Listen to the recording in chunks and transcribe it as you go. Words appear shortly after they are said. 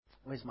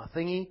Where's my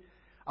thingy?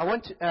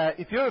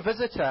 If you're a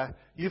visitor,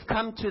 you've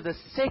come to the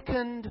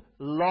second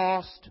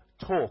last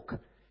talk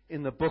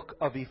in the book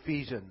of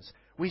Ephesians.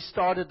 We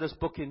started this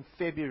book in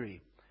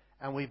February,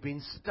 and we've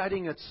been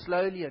studying it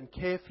slowly and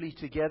carefully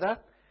together.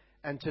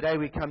 And today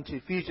we come to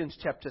Ephesians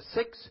chapter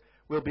 6.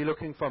 We'll be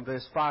looking from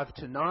verse 5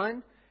 to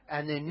 9.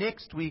 And then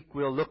next week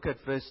we'll look at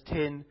verse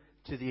 10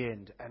 to the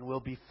end. And we'll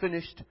be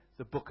finished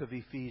the book of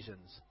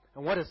Ephesians.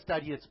 And what a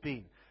study it's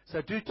been.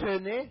 So do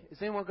turn there.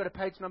 Has anyone got a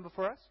page number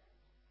for us?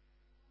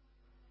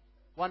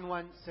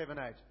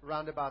 1178,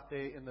 round about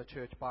there in the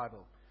church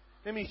Bible.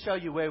 Let me show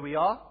you where we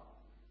are.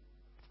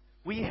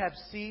 We have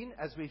seen,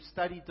 as we've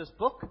studied this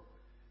book,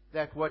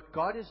 that what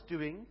God is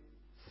doing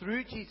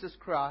through Jesus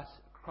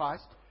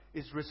Christ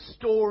is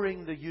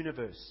restoring the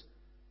universe.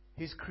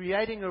 He's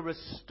creating a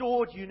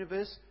restored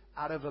universe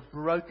out of a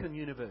broken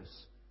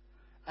universe.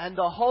 And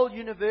the whole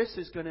universe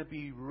is going to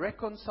be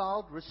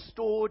reconciled,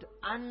 restored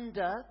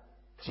under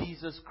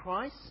Jesus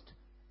Christ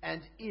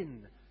and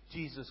in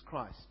Jesus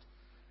Christ.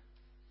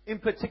 In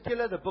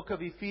particular, the book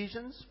of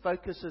Ephesians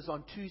focuses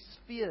on two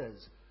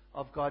spheres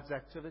of God's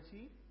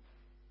activity.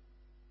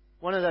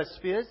 One of those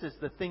spheres is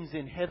the things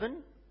in heaven,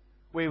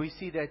 where we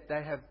see that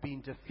they have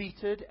been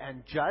defeated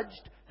and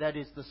judged. That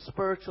is the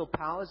spiritual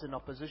powers in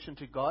opposition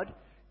to God.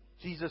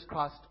 Jesus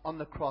Christ on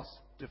the cross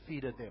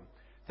defeated them.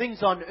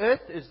 Things on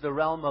earth is the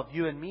realm of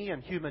you and me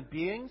and human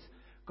beings.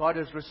 God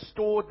has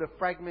restored the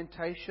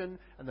fragmentation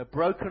and the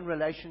broken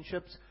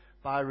relationships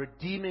by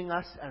redeeming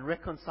us and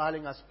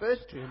reconciling us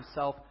first to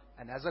Himself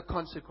and as a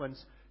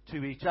consequence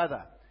to each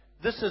other.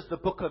 This is the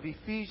book of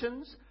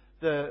Ephesians.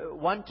 The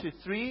 1 to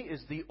 3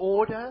 is the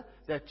order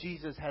that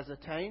Jesus has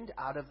attained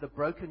out of the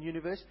broken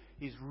universe.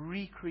 He's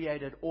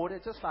recreated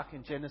order, just like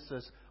in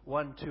Genesis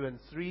 1, 2, and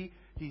 3.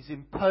 He's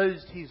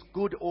imposed His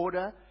good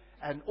order,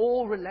 and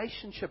all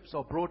relationships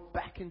are brought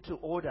back into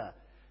order.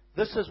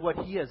 This is what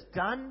He has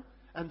done,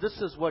 and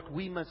this is what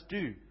we must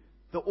do.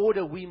 The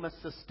order we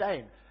must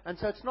sustain. And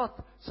so it's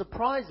not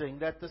surprising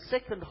that the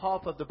second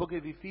half of the book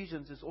of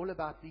Ephesians is all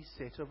about these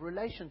set of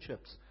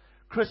relationships.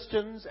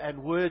 Christians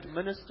and word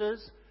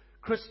ministers,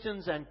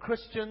 Christians and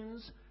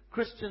Christians,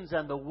 Christians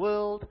and the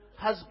world,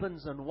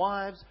 husbands and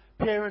wives,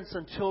 parents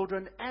and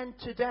children, and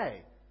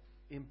today,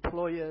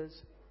 employers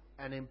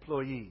and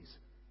employees.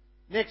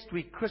 Next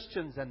week,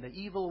 Christians and the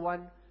evil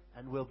one,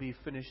 and we'll be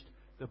finished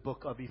the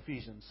book of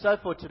Ephesians. So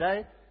for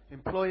today,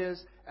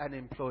 employers and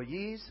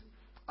employees.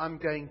 I'm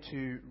going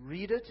to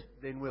read it,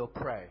 then we'll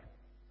pray.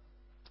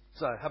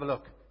 So, have a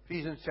look.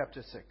 Ephesians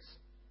chapter 6.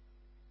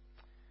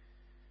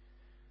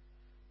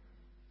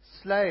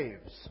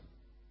 Slaves,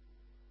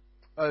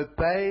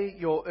 obey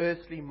your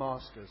earthly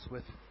masters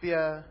with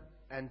fear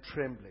and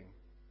trembling,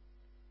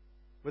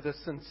 with a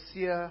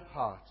sincere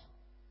heart,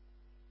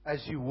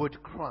 as you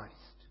would Christ.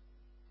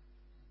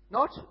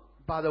 Not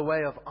by the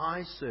way of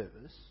eye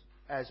service,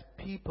 as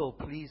people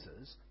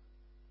pleasers,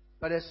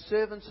 but as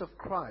servants of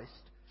Christ,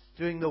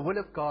 doing the will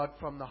of God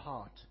from the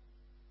heart,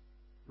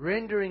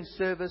 rendering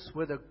service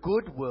with a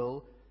good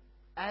will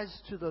as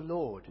to the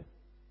Lord,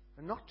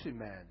 and not to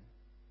man,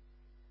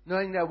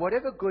 knowing that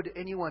whatever good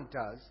anyone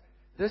does,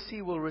 this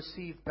he will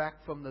receive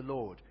back from the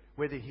Lord,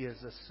 whether he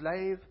is a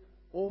slave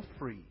or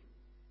free.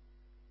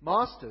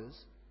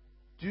 Masters,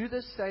 do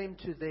the same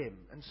to them,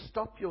 and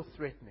stop your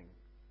threatening,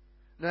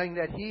 knowing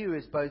that he who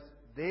is both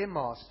their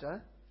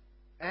master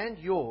and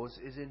yours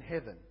is in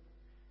heaven,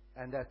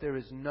 and that there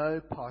is no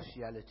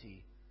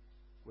partiality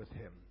with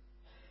Him.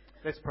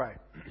 Let's pray.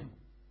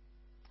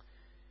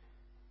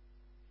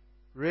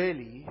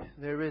 Really,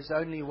 there is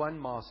only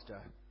one master,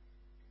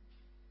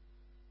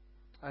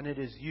 and it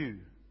is you,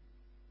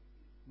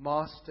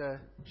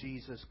 Master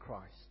Jesus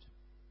Christ.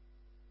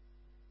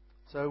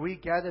 So we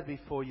gather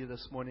before you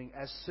this morning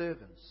as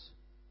servants.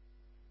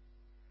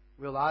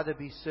 We'll either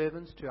be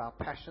servants to our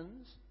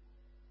passions,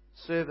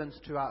 servants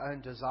to our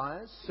own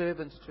desires,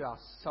 servants to our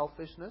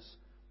selfishness,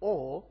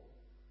 or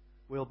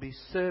we'll be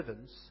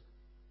servants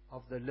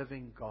of the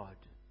living God.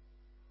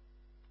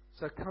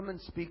 So come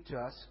and speak to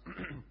us.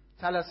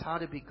 Tell us how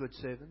to be good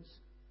servants.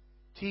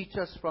 Teach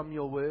us from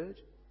your word.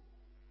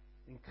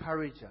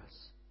 Encourage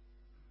us.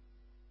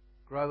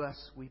 Grow us,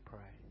 we pray.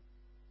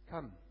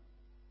 Come.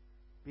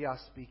 Be our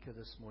speaker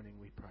this morning,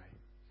 we pray.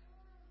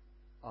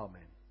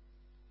 Amen.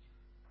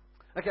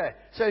 Okay,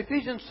 so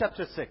Ephesians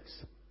chapter 6.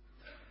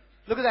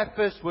 Look at that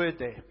first word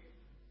there.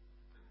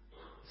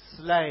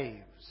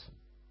 Slaves.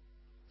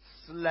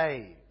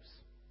 Slaves.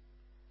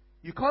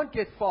 You can't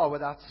get far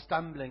without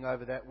stumbling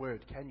over that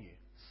word, can you?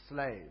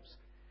 Slaves.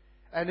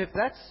 And if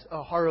that's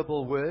a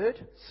horrible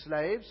word,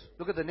 slaves,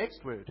 look at the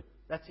next word.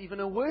 That's even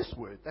a worse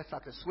word. That's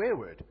like a swear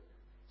word.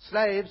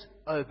 Slaves,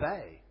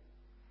 obey.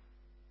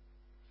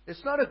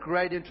 It's not a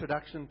great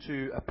introduction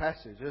to a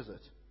passage, is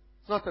it?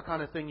 It's not the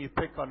kind of thing you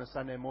pick on a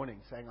Sunday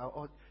morning saying,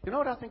 oh, you know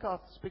what I think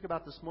I'll speak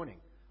about this morning?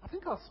 I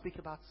think I'll speak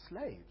about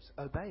slaves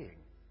obeying.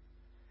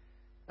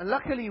 And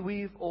luckily,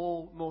 we've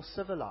all more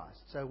civilized.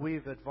 So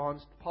we've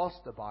advanced past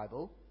the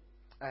Bible,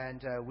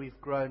 and we've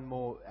grown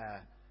more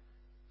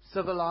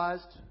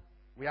civilized,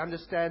 We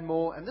understand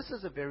more, and this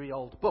is a very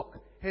old book.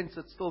 Hence,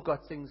 it's still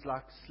got things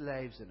like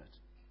slaves in it.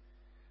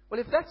 Well,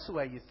 if that's the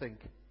way you think,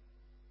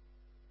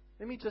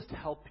 let me just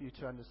help you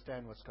to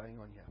understand what's going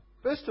on here.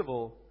 First of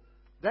all,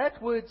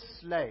 that word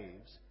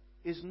slaves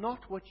is not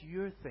what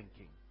you're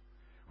thinking.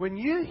 When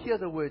you hear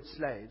the word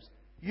slaves,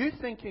 you're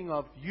thinking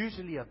of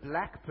usually a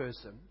black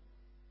person,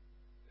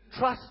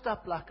 trussed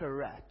up like a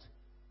rat,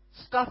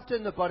 stuffed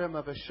in the bottom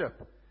of a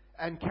ship,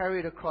 and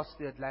carried across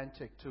the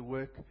Atlantic to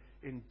work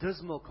in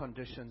dismal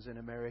conditions in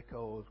America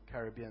or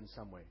Caribbean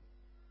somewhere.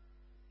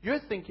 You're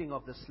thinking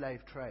of the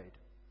slave trade.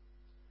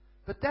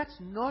 But that's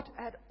not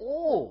at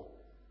all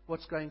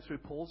what's going through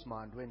Paul's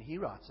mind when he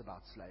writes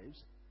about slaves.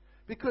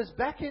 Because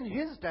back in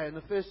his day, in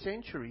the first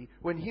century,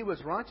 when he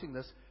was writing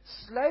this,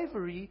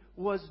 slavery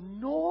was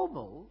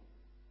normal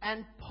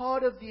and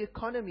part of the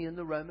economy in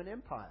the Roman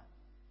Empire.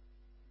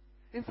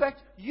 In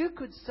fact, you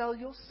could sell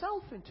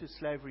yourself into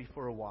slavery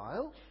for a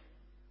while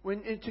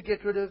to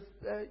get rid of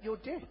your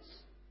debts.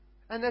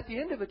 And at the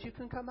end of it, you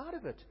can come out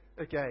of it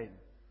again.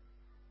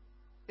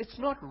 It's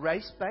not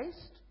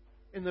race-based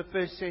in the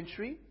first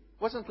century.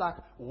 It wasn't like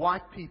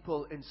white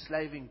people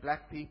enslaving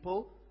black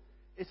people.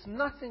 It's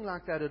nothing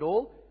like that at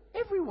all.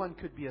 Everyone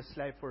could be a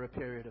slave for a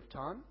period of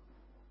time.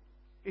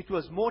 It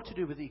was more to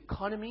do with the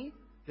economy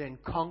than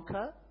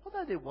conquer,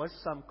 although there was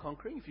some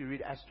conquering. If you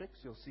read Asterix,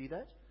 you'll see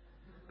that.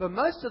 But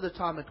most of the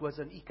time it was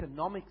an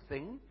economic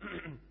thing.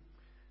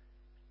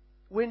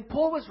 When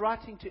Paul was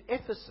writing to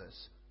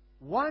Ephesus,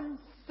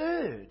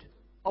 1/3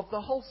 of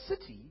the whole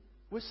city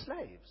were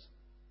slaves.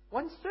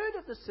 1/3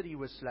 of the city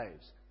were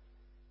slaves.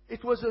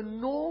 It was a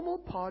normal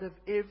part of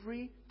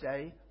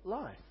everyday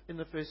life in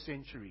the first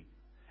century.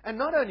 And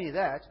not only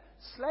that,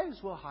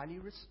 slaves were highly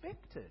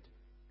respected.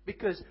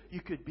 Because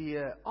you could be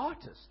an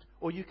artist,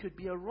 or you could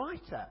be a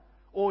writer,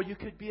 or you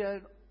could be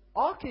an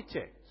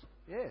architect.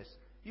 Yes,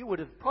 you would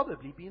have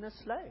probably been a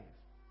slave.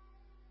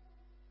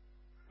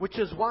 Which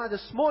is why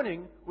this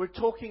morning we're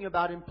talking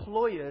about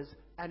employers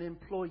and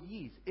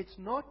employees. It's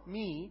not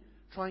me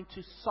trying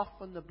to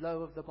soften the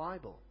blow of the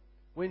Bible.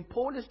 When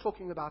Paul is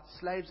talking about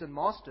slaves and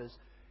masters,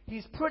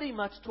 he's pretty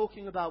much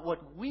talking about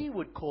what we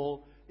would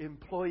call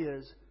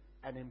employers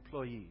and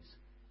employees.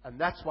 And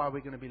that's why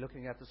we're going to be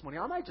looking at this morning.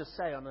 I may just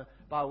say,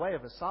 by way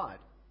of aside,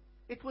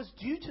 it was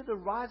due to the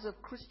rise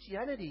of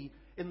Christianity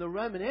in the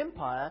Roman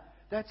Empire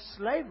that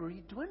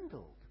slavery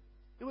dwindled.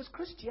 It was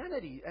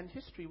Christianity, and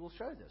history will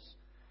show this.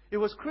 It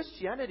was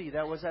Christianity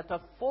that was at the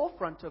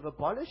forefront of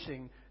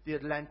abolishing the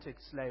Atlantic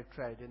slave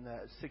trade in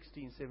the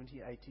 16th,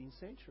 17th, 18th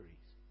centuries.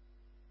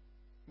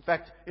 In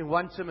fact, in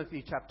 1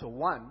 Timothy chapter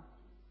 1,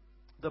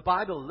 the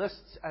Bible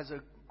lists as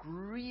a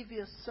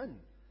grievous sin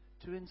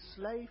to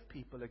enslave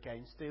people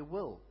against their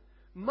will.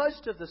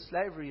 Most of the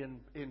slavery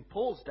in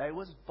Paul's day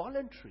was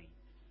voluntary,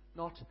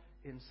 not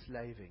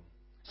enslaving.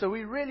 So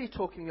we're really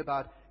talking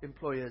about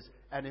employers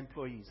and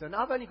employees. And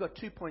I've only got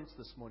 2 points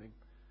this morning.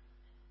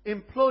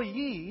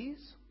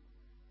 Employees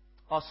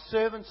are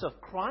servants of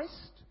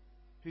Christ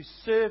who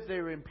serve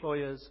their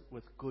employers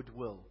with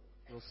goodwill.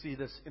 You'll see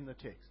this in the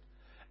text.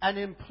 And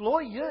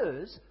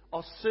employers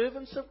are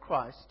servants of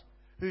Christ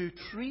who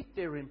treat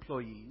their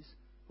employees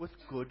with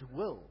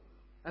goodwill.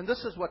 And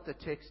this is what the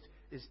text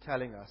is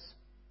telling us.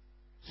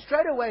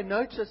 Straight away,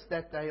 notice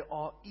that they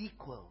are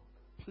equal.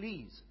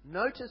 Please,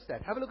 notice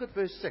that. Have a look at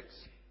verse 6.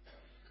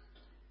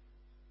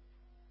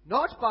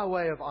 Not by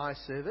way of eye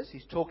service,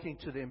 he's talking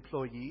to the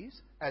employees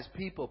as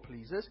people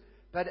pleasers,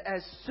 but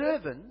as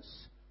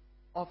servants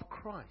of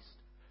Christ.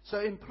 So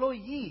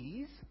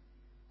employees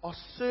are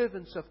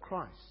servants of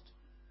Christ.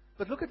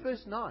 But look at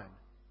verse 9.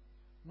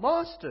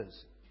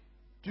 Masters,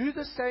 do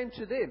the same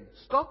to them.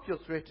 Stop your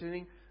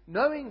threatening,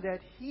 knowing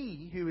that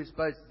he who is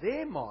both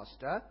their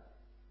master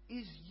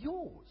is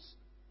yours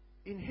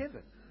in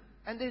heaven.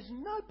 And there's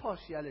no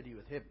partiality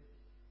with him.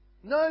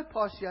 No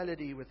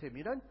partiality with him.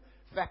 You don't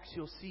fax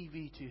your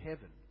CV to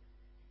heaven.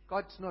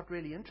 God's not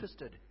really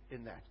interested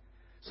in that.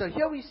 So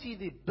here we see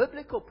the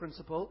biblical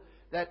principle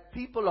that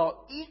people are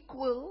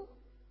equal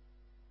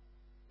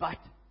but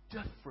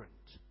different.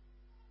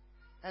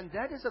 And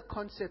that is a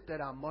concept that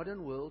our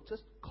modern world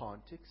just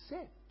can't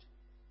accept.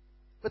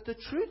 But the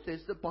truth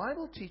is, the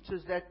Bible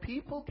teaches that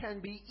people can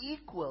be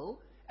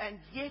equal and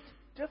yet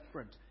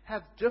different,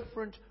 have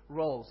different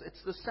roles.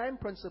 It's the same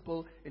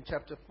principle in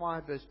chapter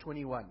 5, verse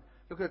 21.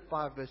 Look at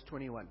 5, verse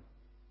 21.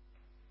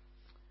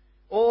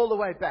 All the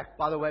way back,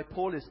 by the way,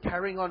 Paul is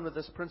carrying on with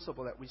this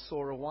principle that we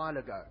saw a while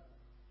ago.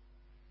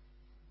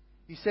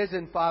 He says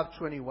in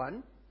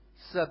 5:21,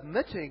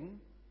 submitting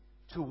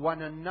to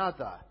one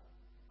another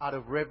out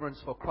of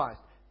reverence for Christ.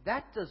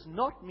 That does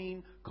not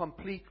mean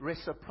complete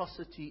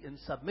reciprocity in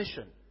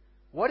submission.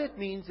 What it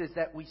means is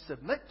that we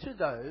submit to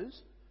those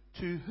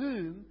to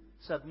whom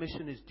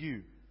submission is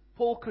due.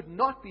 Paul could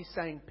not be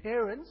saying,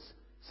 parents,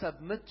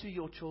 submit to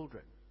your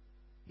children.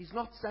 He's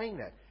not saying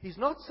that. He's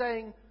not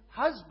saying,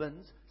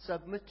 husbands,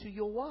 submit to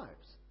your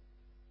wives.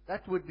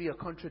 That would be a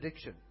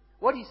contradiction.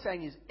 What he's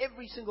saying is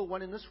every single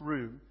one in this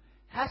room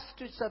has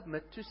to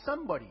submit to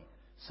somebody.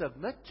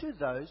 Submit to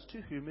those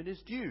to whom it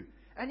is due.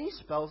 And he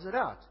spells it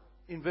out.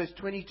 in verse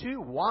 22,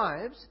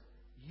 wives,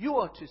 you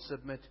are to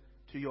submit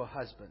to your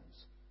husbands.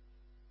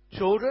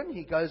 Children,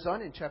 he goes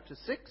on in chapter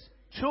 6,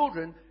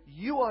 children,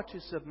 you are to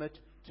submit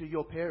to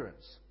your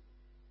parents.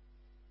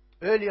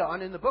 Earlier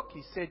on in the book,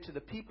 he said to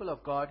the people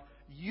of God,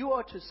 you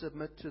are to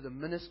submit to the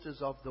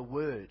ministers of the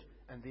word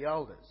and the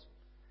elders.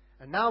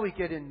 And now we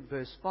get in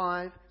verse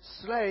 5,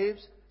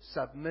 slaves,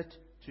 submit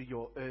to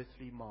your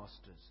earthly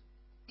masters.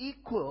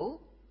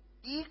 Equal,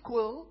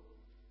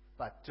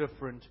 but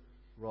different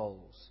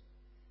roles.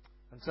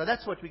 And so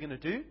that's what we're going to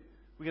do.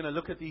 We're going to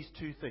look at these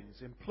two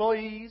things.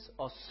 Employees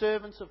are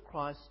servants of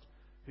Christ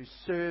who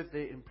serve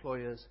their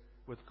employers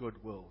with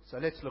goodwill. So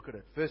let's look at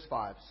it. Verse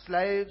 5.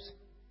 Slaves,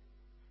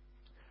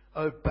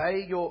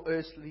 obey your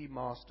earthly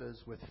masters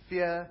with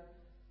fear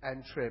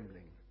and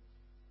trembling,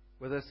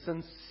 with a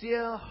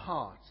sincere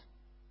heart,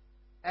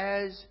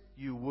 as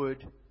you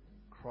would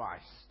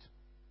Christ.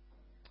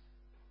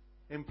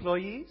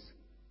 Employees,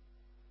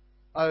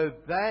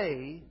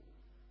 obey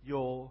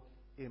your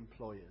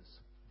employers.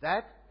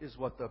 That is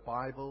what the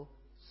Bible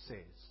says.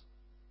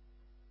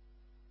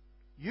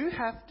 You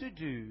have to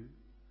do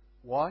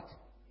what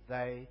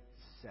they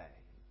say.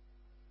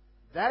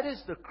 That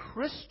is the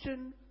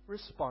Christian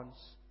response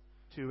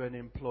to an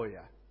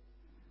employer.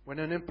 When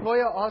an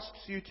employer asks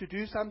you to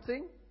do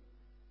something,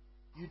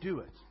 you do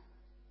it.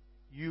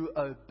 You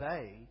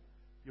obey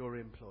your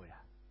employer.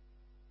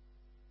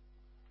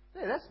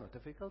 Yeah, that's not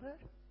difficult,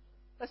 eh?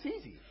 That's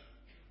easy.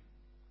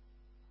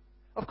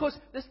 Of course,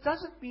 this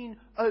doesn't mean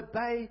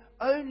obey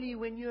only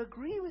when you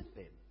agree with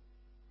them.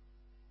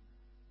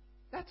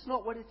 That's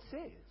not what it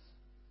says.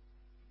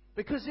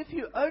 Because if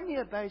you only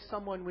obey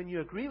someone when you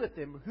agree with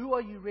them, who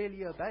are you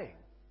really obeying?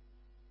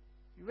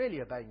 You're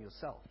really obeying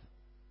yourself.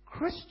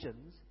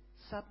 Christians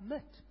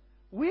submit.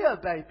 We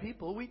obey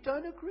people we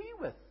don't agree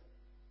with.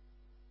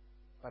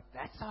 But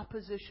that's our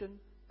position.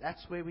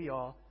 That's where we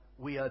are.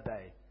 We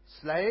obey.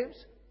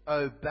 Slaves,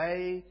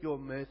 obey your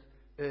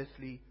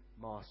earthly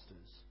masters.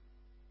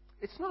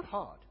 It's not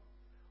hard.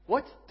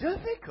 What's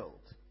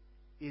difficult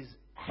is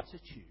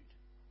attitude.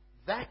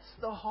 That's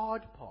the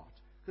hard part.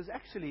 Because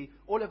actually,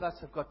 all of us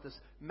have got this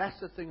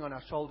massive thing on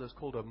our shoulders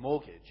called a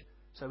mortgage.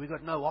 So we've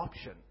got no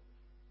option.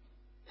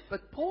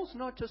 But Paul's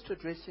not just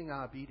addressing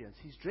our obedience.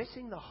 He's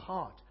addressing the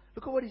heart.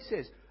 Look at what he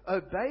says.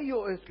 Obey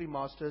your earthly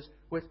masters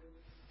with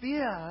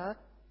fear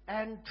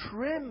and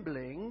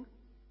trembling,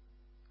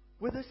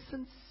 with a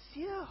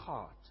sincere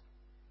heart.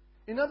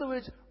 In other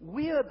words,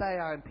 we obey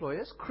our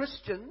employers.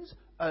 Christians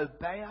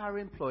obey our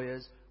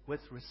employers with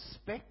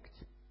respect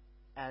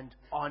and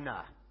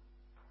honor.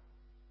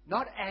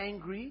 Not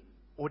angry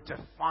or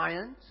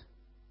defiant.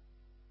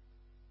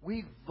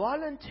 We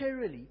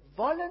voluntarily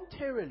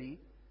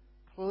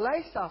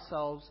place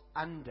ourselves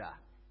under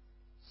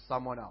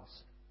someone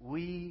else.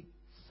 We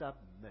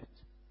submit.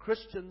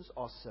 Christians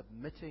are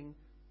submitting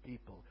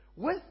people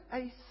with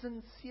a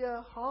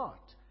sincere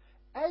heart,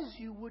 as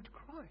you would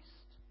Christ.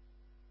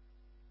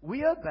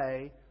 We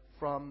obey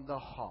from the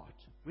heart.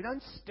 We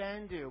don't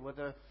stand there with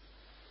a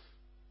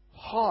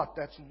heart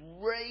that's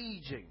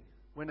raging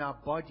when our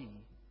body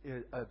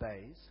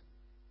obeys.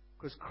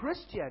 Because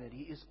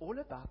Christianity is all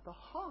about the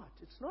heart.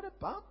 It's not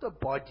about the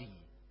body.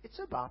 It's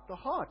about the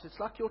heart. It's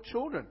like your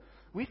children.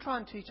 We try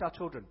and teach our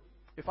children.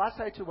 If I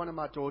say to one of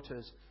my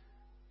daughters,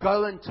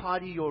 go and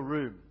tidy your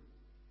room,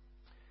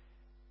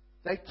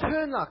 they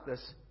turn like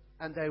this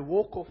and they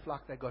walk off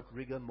like they got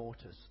rigor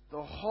mortis.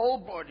 The whole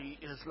body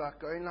is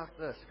like going like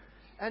this.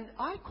 And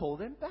I call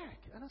them back.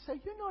 And I say,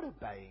 you're not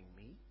obeying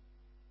me.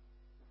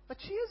 But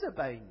she is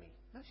obeying me.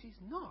 No, she's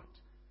not.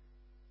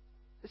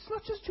 It's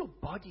not just your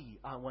body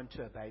I want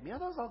to obey me.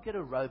 Otherwise I'll get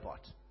a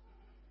robot.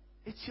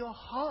 It's your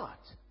heart.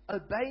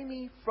 Obey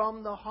me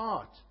from the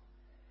heart.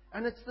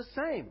 And it's the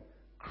same.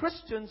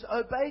 Christians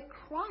obey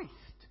Christ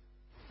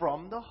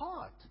from the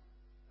heart.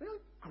 We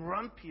don't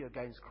grumpy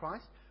against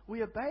Christ.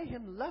 We obey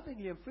Him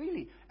lovingly and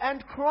freely.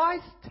 And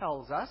Christ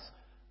tells us,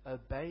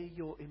 obey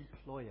your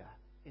employer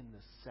in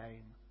the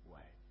same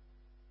way.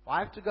 If I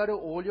have to go to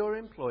all your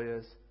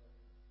employers,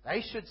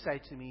 they should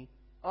say to me,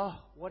 oh,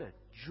 what a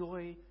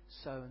joy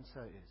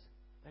so-and-so is.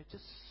 They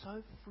just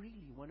so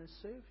freely want to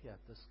serve here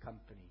at this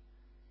company,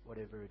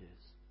 whatever it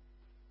is.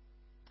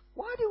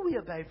 Why do we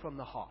obey from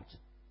the heart?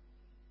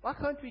 Why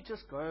can't we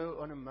just go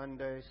on a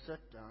Monday, sit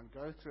down,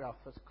 go through our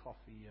first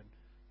coffee and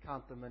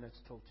count the minutes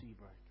till tea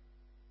break?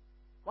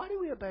 Why do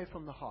we obey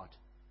from the heart?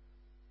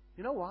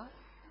 You know why?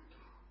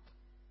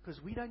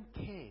 Because we don't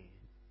care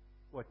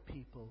what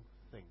people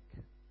think.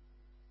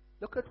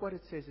 Look at what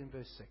it says in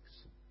verse 6.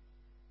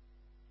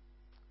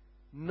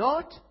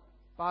 Not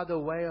by the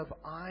way of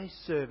eye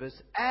service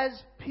as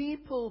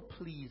people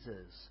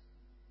pleasers,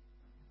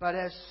 but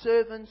as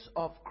servants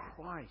of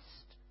Christ,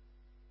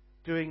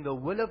 doing the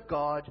will of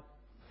God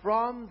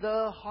from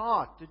the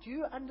heart. Did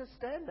you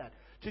understand that?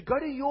 To go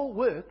to your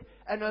work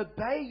and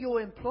obey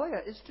your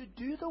employer is to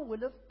do the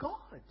will of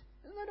God.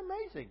 Isn't that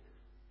amazing?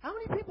 How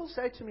many people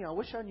say to me, I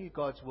wish I knew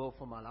God's will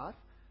for my life?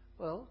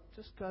 Well,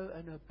 just go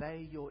and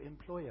obey your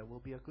employer will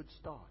be a good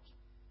start.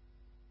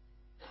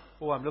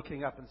 Or I'm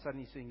looking up and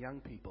suddenly seeing young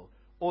people.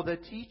 or the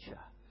teacher?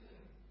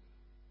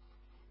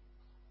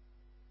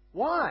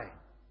 Why?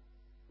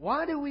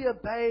 Why do we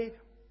obey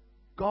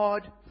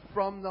God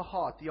from the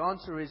heart? The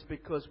answer is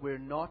because we're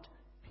not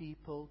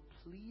people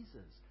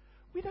pleasers.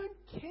 We don't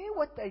care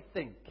what they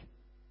think.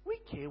 We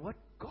care what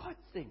God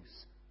thinks.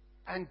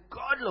 And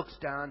God looks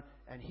down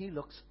and He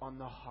looks on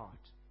the heart.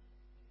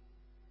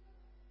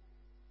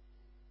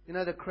 You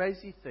know, the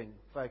crazy thing,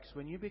 folks,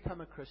 when you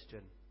become a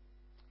Christian,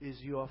 is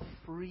you are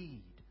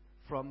freed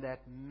from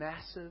that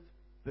massive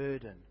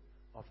burden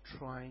of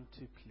trying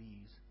to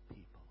please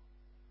people.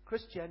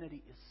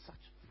 Christianity is such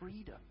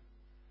freedom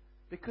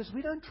because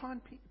we don't try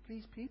and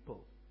please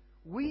people.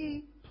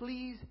 We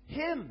please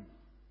Him.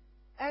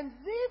 And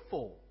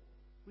therefore,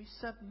 we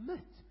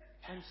submit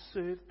and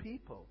serve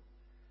people.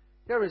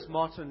 Here is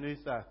Martin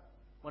Luther,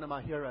 one of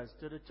my heroes.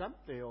 Did it jump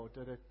there or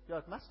did it? Yeah,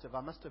 it must have.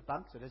 I must have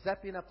bumped it. Has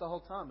that been up the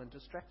whole time and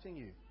distracting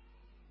you?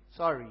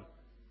 Sorry.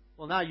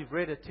 Well, now you've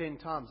read it 10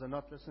 times and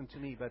not listened to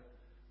me, but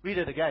read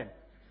it again.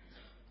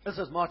 This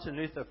is Martin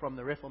Luther from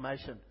the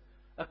Reformation.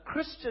 A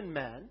Christian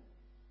man,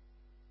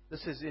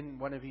 this is in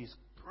one of his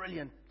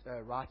brilliant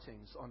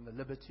writings on the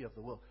liberty of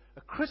the will.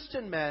 A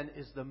Christian man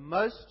is the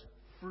most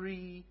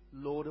free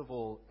Lord of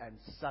all and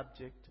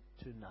subject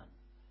to none.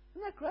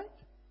 Isn't that great?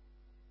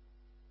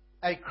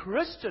 A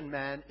Christian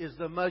man is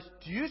the most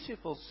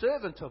dutiful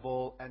servant of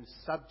all and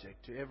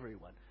subject to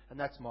everyone. And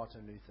that's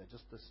Martin Luther,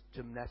 just this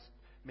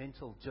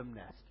mental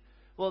gymnast.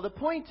 Well, the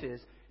point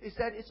is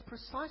that it's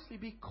precisely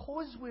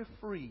because we're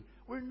free,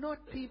 we're not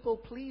people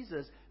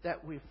pleasers,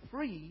 that we're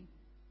free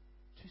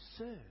to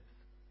serve.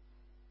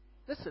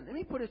 Listen, let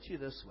me put it to you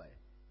this way.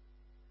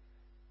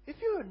 If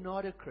you're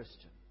not a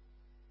Christian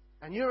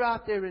and you're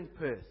out there in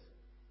Perth,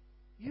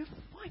 you're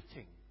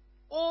fighting.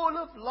 All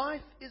of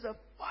life is a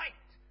fight.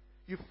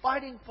 You're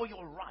fighting for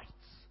your rights.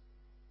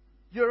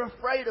 You're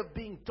afraid of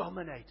being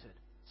dominated,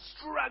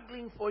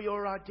 struggling for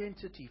your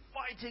identity,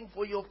 fighting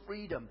for your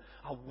freedom.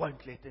 I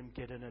won't let them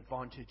get an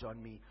advantage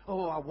on me.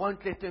 Oh, I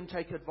won't let them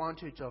take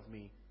advantage of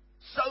me.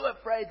 So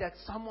afraid that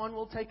someone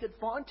will take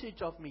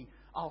advantage of me.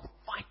 I'll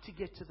fight to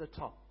get to the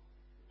top.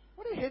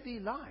 What a heavy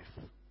life.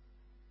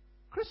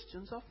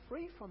 Christians are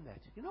free from that.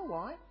 You know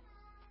why?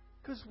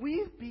 Because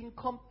we've been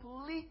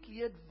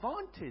completely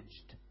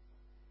advantaged.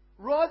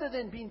 Rather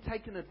than being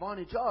taken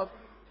advantage of,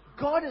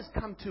 God has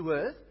come to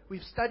earth.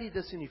 We've studied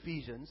this in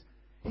Ephesians.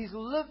 He's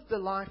lived the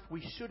life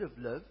we should have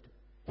lived.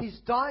 He's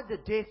died the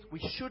death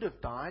we should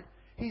have died.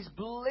 He's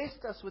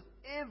blessed us with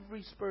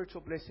every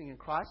spiritual blessing in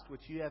Christ,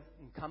 which you have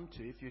come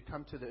to. If you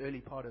come to the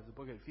early part of the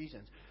book of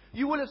Ephesians,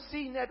 you will have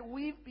seen that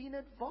we've been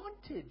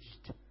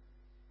advantaged.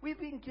 We've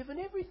been given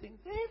everything.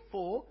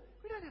 Therefore,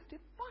 we don't have to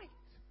fight.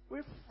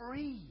 We're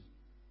free.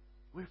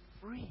 We're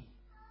free.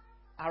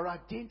 Our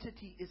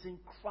identity is in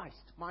Christ.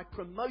 My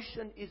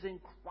promotion is in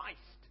Christ.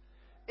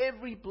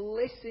 Every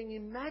blessing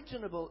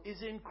imaginable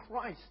is in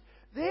Christ.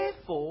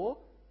 Therefore,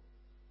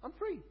 I'm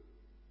free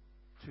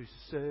to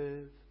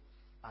serve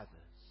others,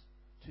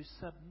 to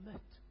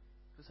submit,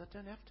 because I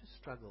don't have to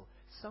struggle.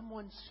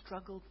 Someone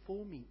struggled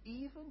for me,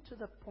 even to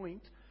the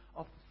point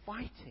of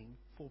fighting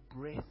for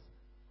breath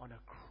on a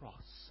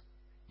cross.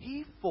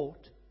 He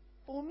fought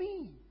for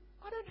me.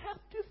 I don't have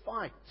to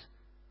fight.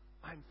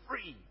 I'm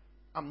free.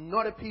 I'm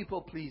not a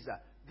people pleaser.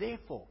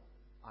 Therefore,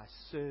 I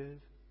serve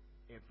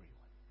everyone.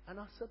 And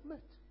I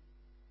submit.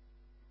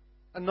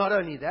 And not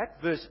only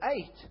that, verse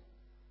 8,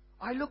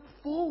 I look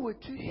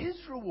forward to His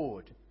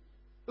reward.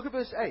 Look at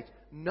verse 8.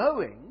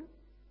 Knowing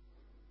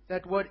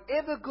that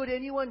whatever good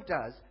anyone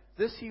does,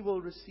 this he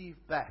will receive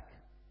back.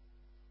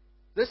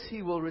 This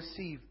he will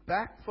receive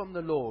back from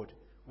the Lord,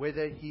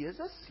 whether he is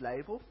a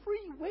slave or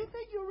free. Whether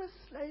you're a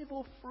slave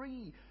or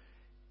free,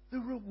 the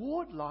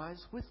reward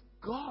lies with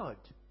God.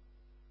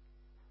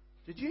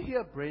 Did you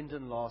hear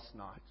Brendan last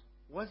night?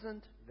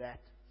 Wasn't that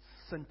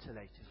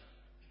scintillating?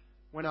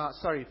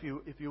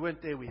 If you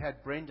weren't there, we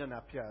had Brendan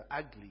up here.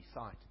 Ugly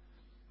sight.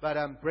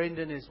 But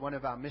Brendan is one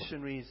of our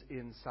missionaries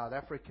in South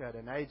Africa at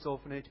an AIDS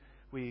orphanage.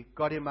 We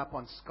got him up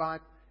on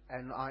Skype,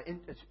 and I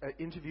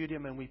interviewed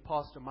him, and we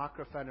passed a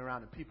microphone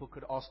around, and people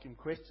could ask him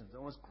questions.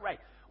 It was great.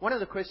 One of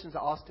the questions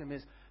I asked him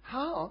is,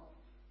 how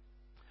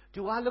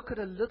do I look at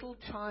a little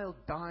child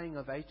dying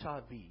of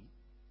HIV,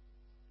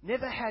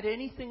 never had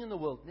anything in the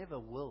world, never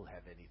will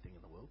have anything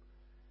in the world?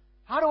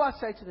 How do I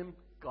say to them,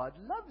 God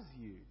loves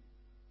you?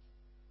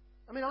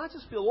 I mean, I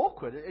just feel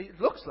awkward. It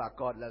looks like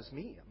God loves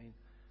me.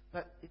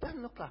 But it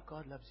doesn't look like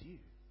God loves you.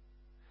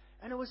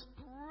 And it was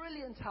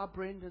brilliant how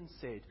Brendan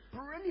said,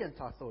 brilliant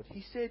I thought.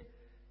 He said,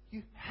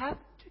 you have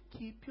to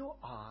keep your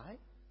eye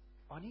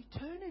on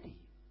eternity.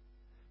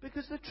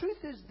 Because the truth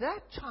is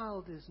that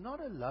child is not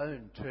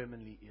alone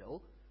terminally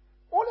ill.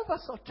 All of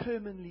us are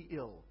terminally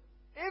ill.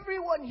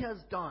 Everyone here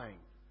is dying.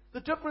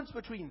 The difference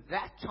between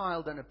that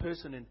child and a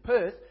person in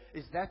Perth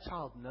is that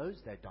child knows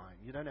they're dying.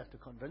 You don't have to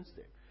convince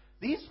them.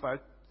 These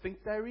folk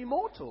think they're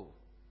immortal.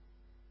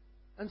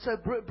 And so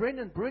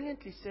Brendan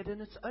brilliantly said,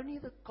 and it's only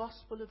the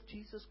gospel of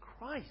Jesus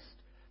Christ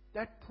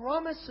that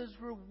promises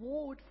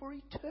reward for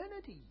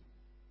eternity.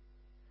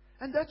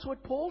 And that's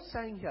what Paul's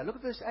saying here. Look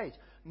at verse 8.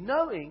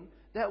 Knowing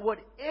that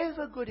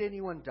whatever good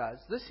anyone does,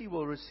 this he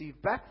will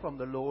receive back from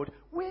the Lord,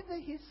 whether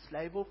he is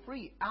slave or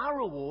free. Our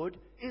reward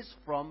is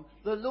from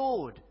the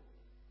Lord.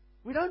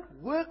 We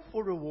don't work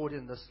for reward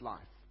in this life.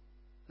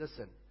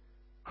 Listen,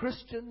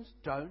 Christians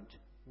don't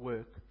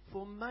work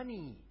for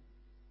money.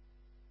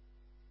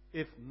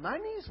 If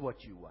money is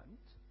what you want,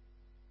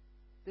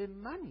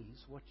 then money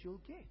is what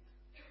you'll get.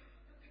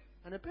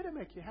 And it better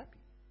make you happy.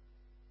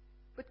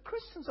 But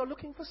Christians are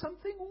looking for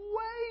something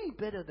way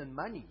better than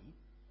money.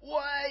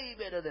 Way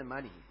better than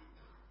money.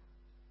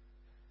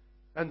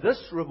 And this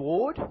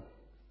reward,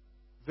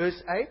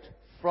 verse 8,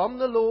 from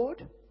the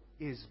Lord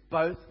is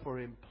both for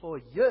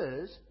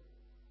employers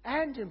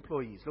and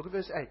employees. Look at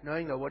verse 8.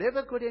 Knowing that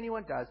whatever good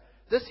anyone does,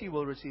 this he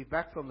will receive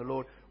back from the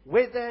Lord,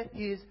 whether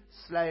he is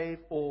slave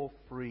or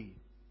free.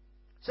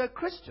 So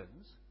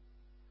Christians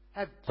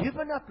have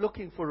given up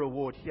looking for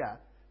reward here.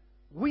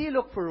 We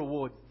look for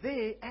reward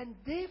there, and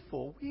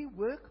therefore we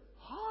work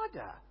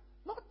harder.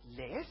 Not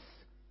less,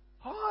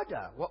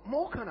 harder. What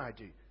more can I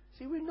do?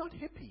 See, we're not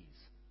hippies.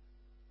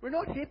 We're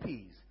not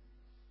hippies.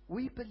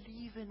 We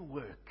believe in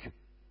work.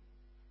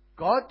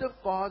 God the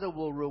Father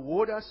will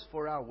reward us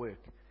for our work.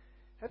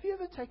 Have you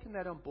ever taken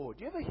that on board?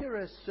 Do you ever hear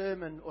a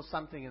sermon or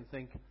something and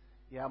think,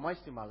 yeah, I'm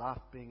wasting my life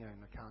being an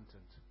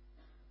accountant.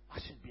 I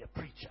should be a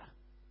preacher.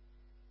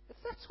 If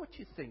that's what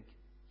you think,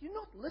 you're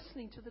not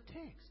listening to the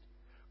text.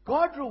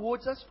 God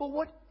rewards us for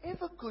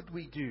whatever good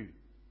we do.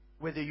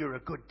 Whether you're a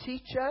good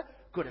teacher,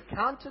 good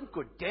accountant,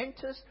 good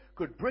dentist,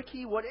 good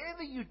brickie,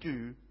 whatever you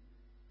do,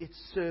 it's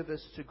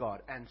service to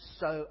God. And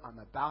so I'm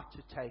about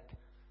to take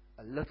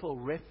a little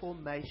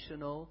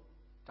reformational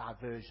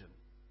diversion.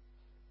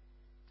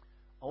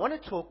 I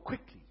want to talk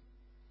quickly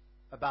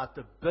about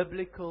the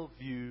biblical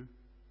view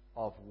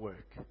of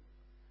work.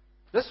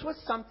 This was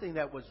something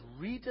that was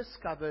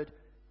rediscovered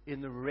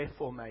in the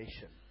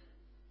Reformation.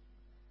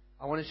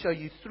 I want to show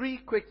you 3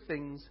 quick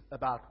things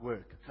about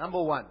work.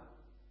 Number 1,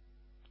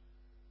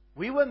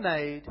 we were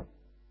made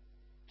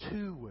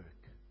to work,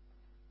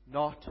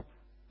 not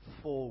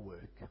for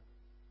work.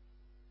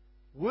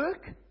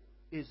 Work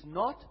is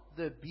not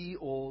the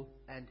be-all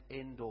and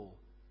end-all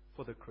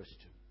for the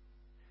Christian.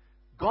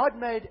 God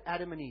made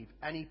Adam and Eve,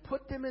 and He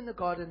put them in the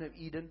Garden of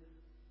Eden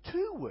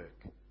to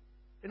work.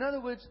 In other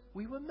words,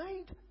 we were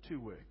made to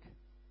work,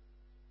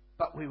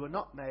 but we were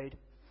not made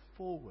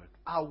for work.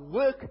 Our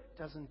work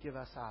doesn't give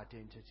us our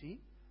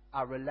identity.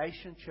 Our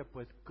relationship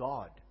with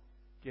God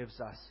gives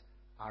us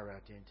our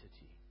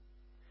identity.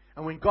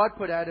 And when God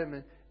put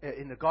Adam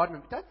in the Garden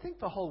of Eden, don't think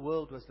the whole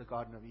world was the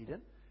Garden of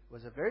Eden. It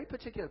was a very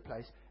particular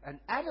place, and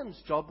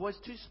Adam's job was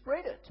to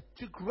spread it,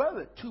 to grow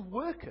it, to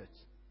work it.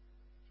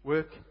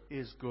 Work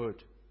is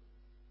good.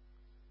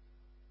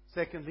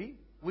 Secondly,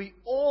 we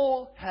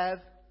all have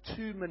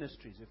 2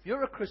 ministries. If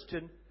you're a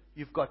Christian,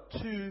 you've got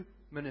 2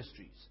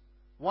 ministries.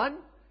 1,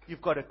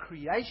 you've got a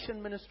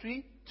creation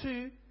ministry.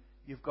 2,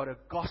 you've got a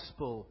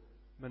gospel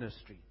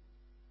ministry.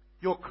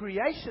 Your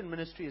creation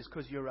ministry is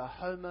because you're a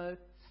Homo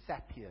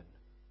sapien.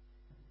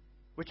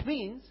 Which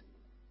means,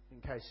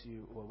 in case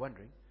you were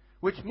wondering,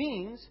 which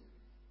means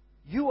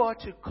you are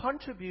to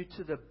contribute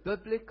to the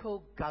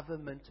biblical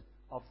government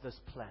of this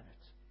planet.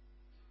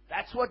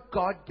 That's what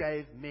God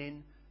gave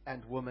men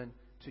and women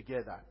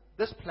together.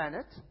 This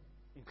planet,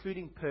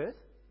 including Perth,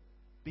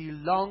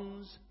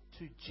 belongs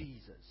to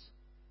Jesus.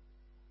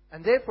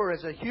 And therefore,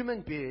 as a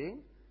human being,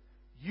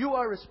 you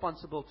are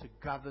responsible to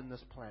govern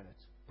this planet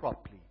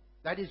properly.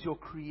 That is your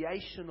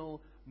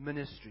creational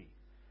ministry.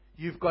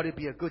 You've got to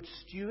be a good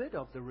steward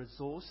of the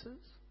resources.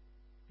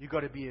 You've got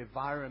to be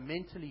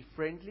environmentally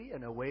friendly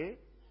and aware.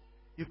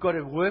 You've got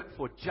to work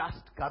for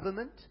just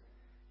government.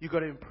 You've got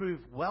to improve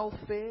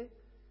welfare.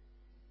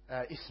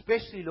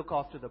 Especially look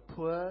after the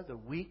poor, the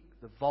weak,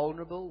 the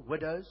vulnerable,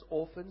 widows,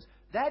 orphans.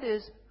 That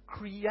is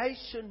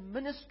creation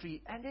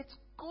ministry, and it's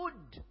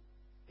good.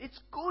 It's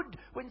good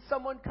when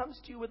someone comes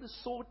to you with a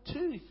sore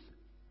tooth.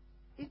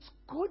 It's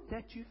good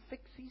that you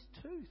fix his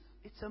tooth.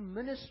 It's a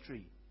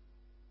ministry.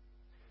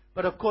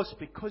 But of course,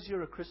 because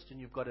you're a Christian,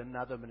 you've got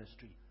another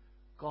ministry,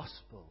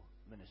 gospel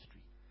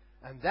ministry.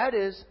 And that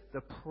is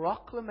the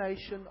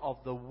proclamation of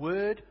the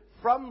word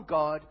from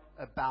God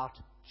about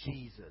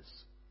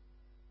Jesus.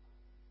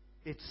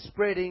 It's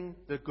spreading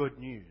the good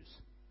news.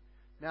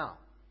 Now,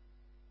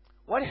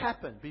 what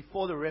happened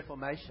before the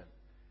Reformation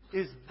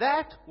is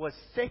that was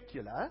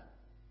secular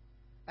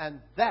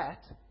and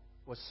that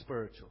was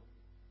spiritual.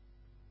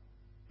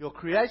 Your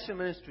creation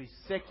ministry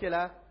is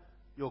secular.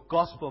 Your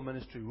gospel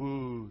ministry,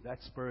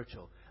 that's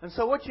spiritual. And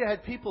so what you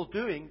had people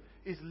doing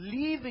is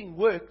leaving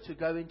work to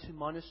go into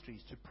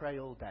monasteries to pray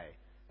all day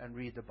and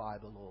read the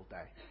Bible all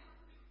day.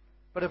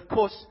 But of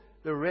course,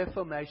 the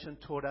Reformation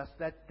taught us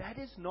that that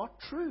is not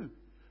true.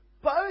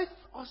 Both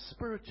are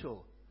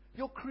spiritual.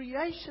 Your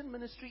creation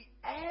ministry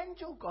and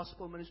your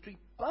gospel ministry,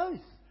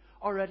 both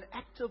are an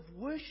act of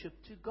worship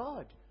to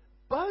God.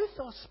 Both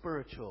are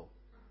spiritual.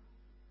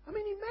 I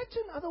mean,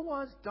 imagine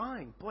otherwise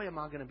dying. Boy, am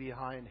I going to be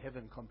high in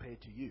heaven compared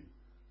to you.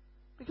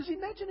 Because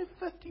imagine if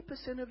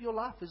 50% of your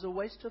life is a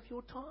waste of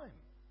your time.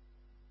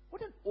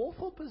 What an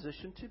awful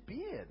position to be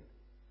in.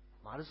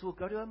 Might as well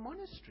go to a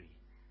monastery.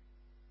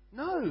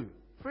 No,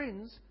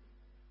 friends,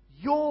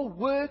 your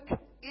work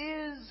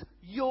is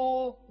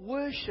your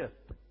worship.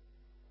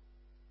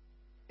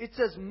 It's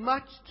as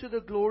much to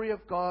the glory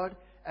of God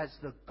as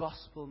the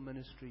gospel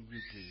ministry you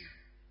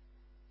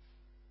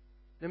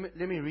do.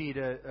 Let me read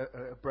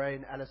a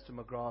brain, Alistair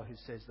McGrath, who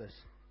says this.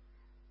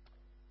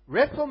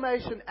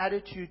 Reformation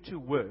attitude to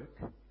work,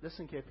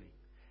 listen carefully,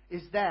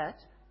 is that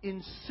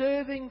in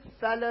serving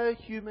fellow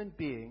human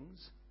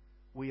beings,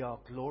 we are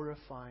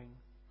glorifying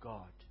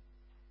God.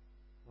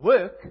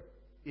 Work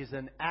is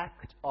an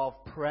act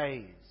of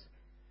praise.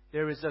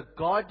 There is a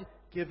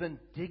God-given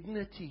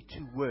dignity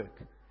to work.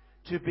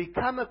 To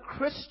become a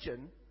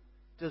Christian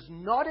does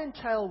not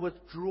entail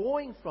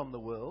withdrawing from the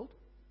world,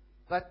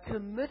 but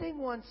committing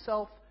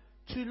oneself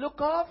to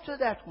look after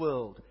that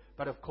world,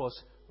 but of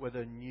course with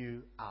a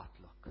new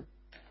outlook.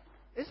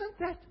 Isn't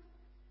that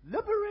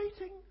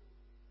liberating?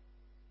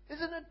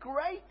 Isn't it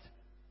great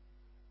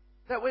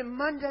that when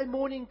Monday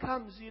morning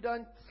comes, you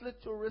don't slit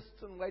your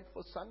wrists and wait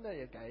for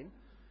Sunday again?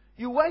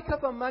 You wake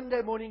up on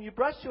Monday morning, you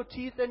brush your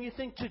teeth, and you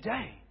think,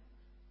 today,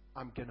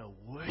 I'm going to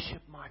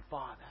worship my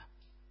Father.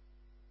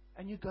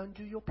 And you go and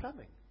do your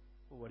plumbing,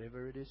 or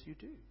whatever it is you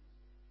do.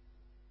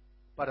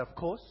 But of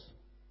course,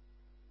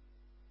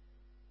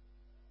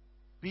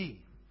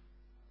 B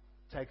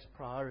takes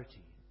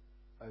priority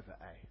over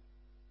A.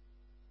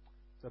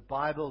 The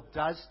Bible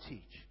does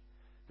teach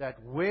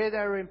that where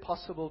they're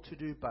impossible to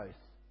do both,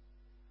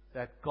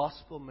 that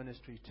gospel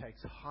ministry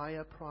takes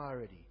higher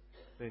priority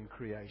than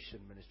creation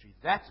ministry.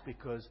 That's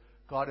because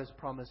God has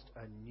promised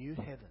a new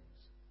heavens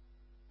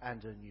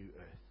and a new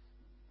earth.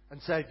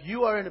 And so if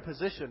you are in a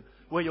position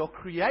where your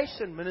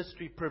creation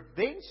ministry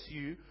prevents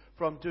you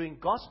from doing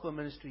gospel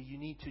ministry, you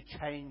need to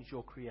change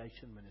your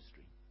creation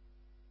ministry.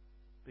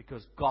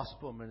 Because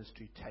gospel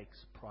ministry takes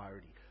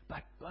priority.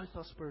 But both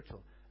are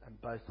spiritual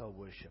and both are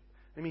worship.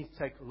 Let me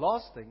take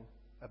last thing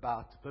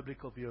about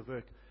biblical view of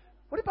work.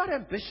 What about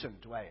ambition,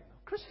 Dwayne?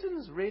 Are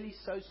Christians really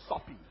so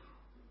soppy?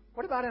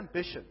 What about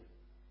ambition?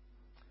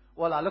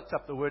 Well, I looked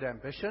up the word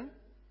ambition.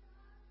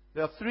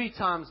 There are 3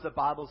 times the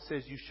Bible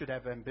says you should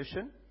have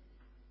ambition.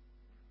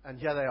 And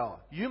here they are.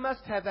 You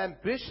must have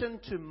ambition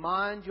to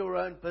mind your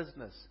own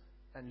business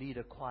and lead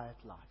a quiet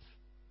life.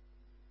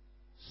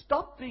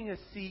 Stop being a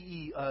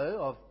CEO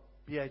of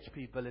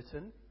BHP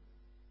Billiton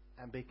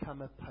and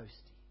become a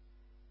postie,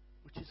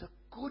 which is a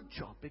good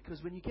job,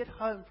 because when you get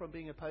home from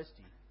being a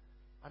postie,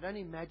 I don't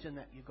imagine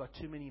that you've got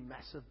too many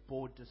massive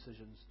board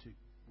decisions to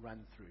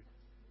run through,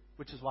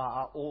 which is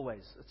why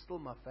it's still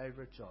my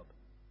favorite job.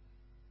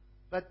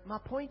 But my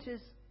point is,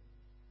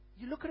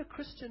 you look at a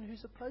Christian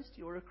who's a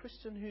postie or a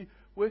Christian who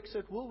works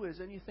at Woolworths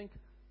and you think,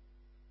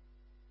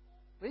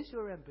 where's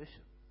your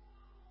ambition?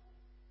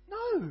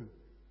 No!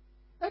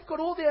 They've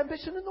got all the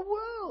ambition in the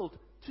world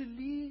to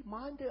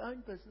mind their own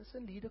business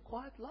and lead a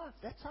quiet life.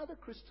 That's how the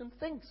Christian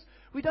thinks.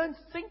 We don't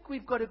think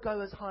we've got to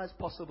go as high as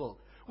possible.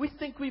 We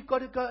think we've got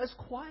to go as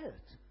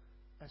quiet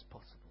as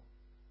possible.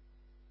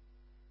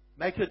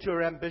 Make it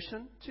your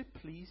ambition to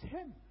please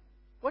Him.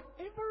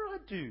 Whatever I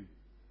do.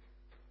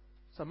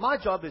 So my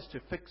job is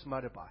to fix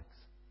motorbikes.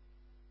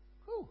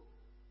 Cool.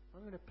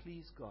 I'm going to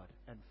please God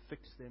and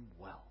fix them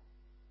well.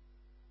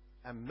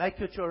 And make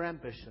it your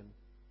ambition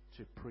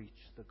to preach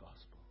the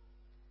gospel.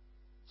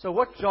 So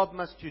what job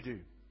must you do?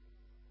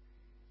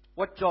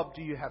 What job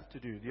do you have to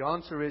do? The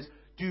answer is,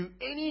 do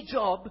any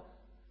job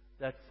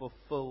that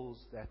fulfills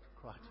that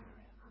criteria.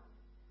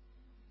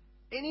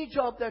 Any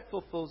job that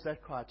fulfills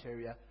that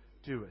criteria,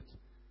 do it.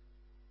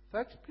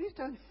 Folks, please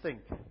don't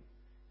think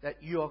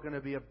that you are going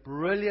to be a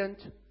brilliant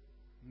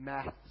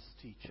maths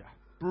teacher.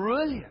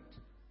 Brilliant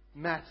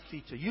maths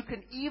teacher. You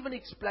can even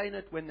explain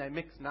it when they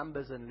mix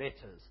numbers and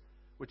letters,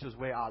 which is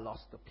where I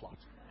lost the plot.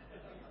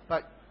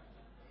 But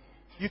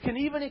you can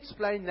even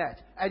explain that,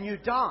 and you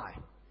die,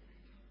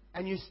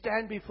 and you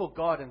stand before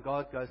God, and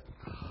God goes,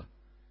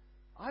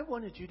 I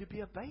wanted you to be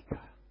a baker.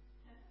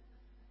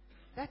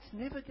 That's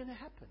never going to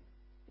happen.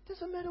 It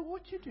doesn't matter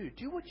what you do.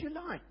 Do what you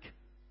like.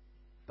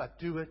 But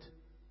do it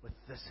with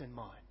this in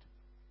mind.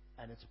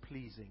 And it's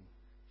pleasing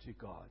to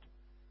God.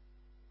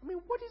 I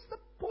mean, what is the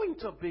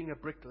point of being a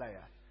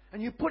bricklayer?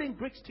 And you're putting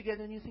bricks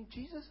together and you think,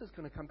 Jesus is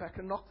going to come back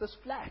and knock this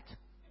flat.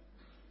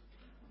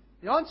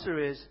 The answer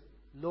is,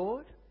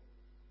 Lord,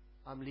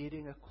 I'm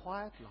leading a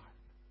quiet life,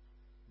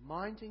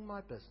 minding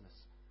my business,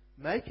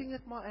 making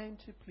it my aim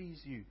to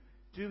please you,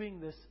 doing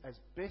this as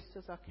best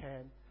as I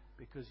can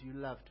because you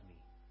loved me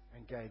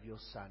and gave your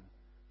Son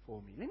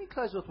for me. Let me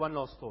close with one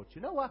last thought.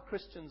 You know why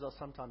Christians are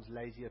sometimes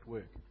lazy at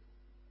work?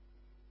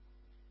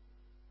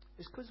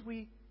 It's because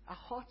our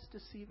hearts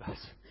deceive us.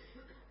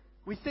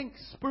 We think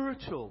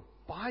spiritual,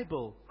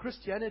 Bible,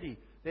 Christianity,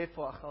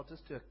 therefore I'll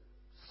just do a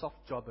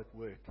soft job at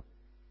work.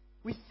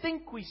 We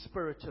think we're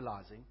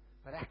spiritualizing,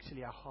 but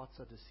actually our hearts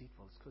are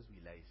deceitful. It's because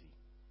we're lazy.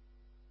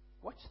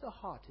 Watch the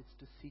heart,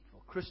 it's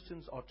deceitful.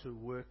 Christians are to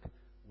work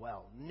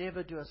well.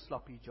 Never do a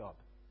sloppy job,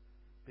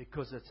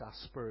 because it's our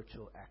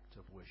spiritual act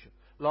of worship.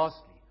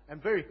 Lastly,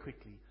 and very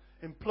quickly,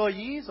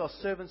 employees are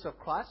servants of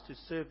Christ who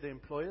serve their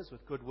employers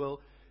with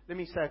goodwill. let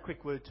me say a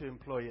quick word to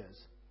employers.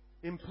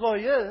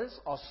 Employers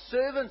are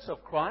servants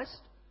of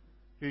Christ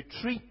who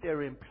treat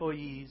their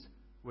employees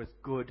with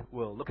good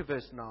will. Look at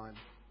verse 9.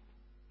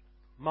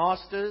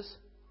 Masters,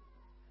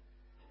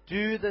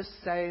 do the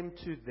same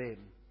to them.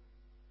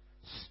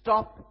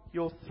 Stop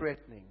your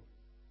threatening,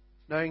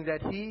 knowing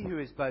that He who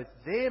is both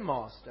their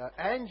master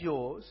and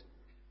yours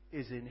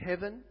is in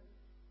heaven,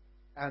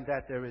 and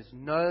that there is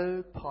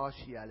no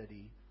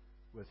partiality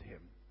with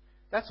Him.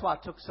 That's why it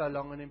took so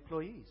long on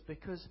employees,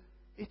 because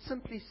it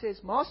simply says,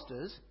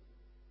 Masters,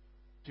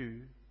 do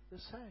the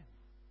same.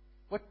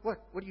 What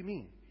do you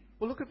mean?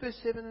 Well, look at verse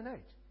 7 and 8.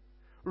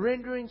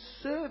 Rendering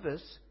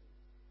service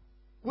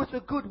with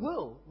a good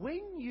will.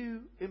 When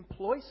you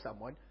employ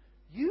someone,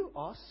 you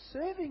are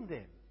serving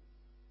them.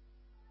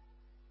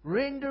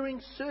 Rendering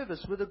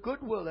service with a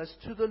good will as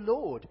to the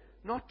Lord,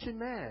 not to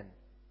man,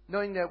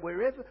 knowing that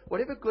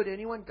whatever good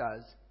anyone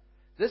does,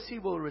 this he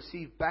will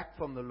receive back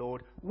from the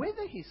Lord,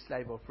 whether he's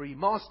slave or free.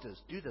 Masters,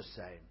 do the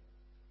same.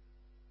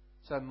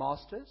 So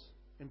masters,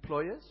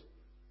 employers,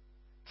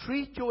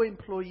 treat your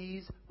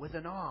employees with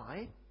an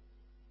eye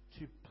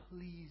to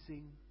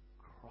pleasing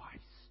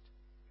Christ.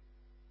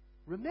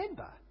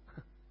 Remember,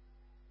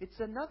 it's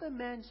another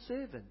man's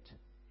servant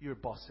you're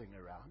bossing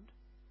around.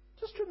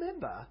 Just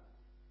remember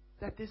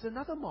that there's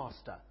another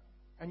master,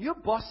 and you're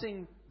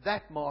bossing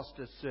that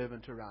master's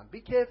servant around.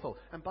 Be careful.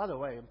 And by the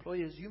way,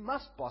 employers, you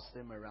must boss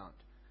them around.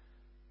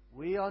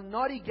 We are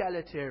not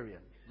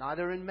egalitarian,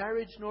 neither in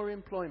marriage nor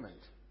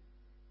employment.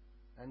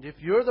 And if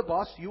you're the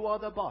boss, you are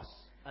the boss,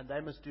 and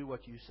they must do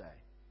what you say.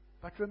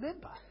 But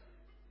remember,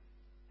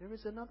 there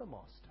is another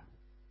master.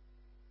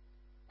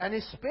 And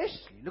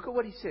especially, look at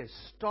what he says,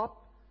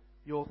 stop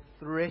your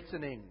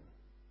threatening.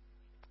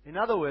 In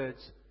other words,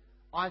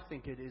 I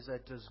think it is a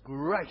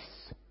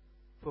disgrace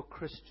for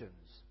Christians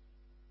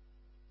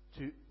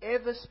to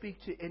ever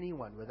speak to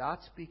anyone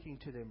without speaking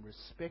to them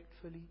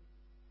respectfully,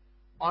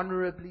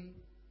 honorably.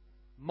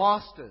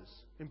 Masters,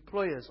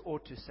 employers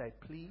ought to say,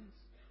 please,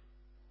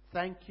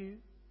 thank you,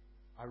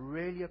 I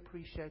really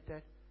appreciate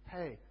that.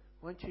 Hey,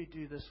 won't you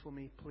do this for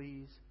me,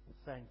 please?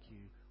 Thank you.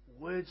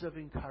 Words of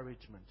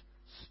encouragement.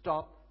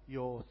 Stop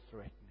your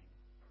threatening.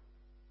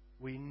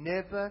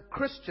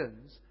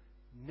 Christians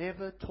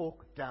never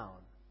talk down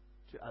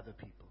to other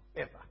people,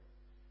 ever.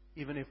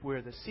 Even if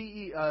we're the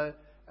CEO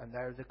and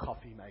they're the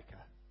coffee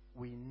maker.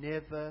 We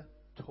never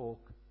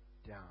talk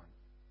down.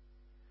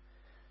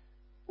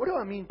 What do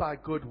I mean by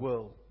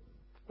goodwill?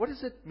 What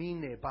does it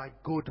mean there by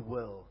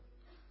goodwill?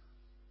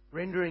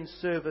 Rendering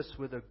service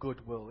with a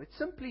goodwill. It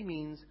simply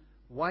means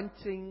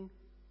wanting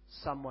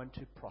someone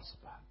to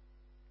prosper.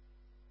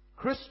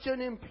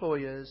 Christian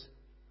employers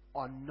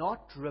are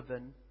not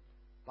driven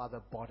by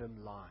the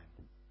bottom line.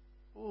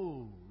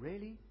 Oh,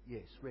 really?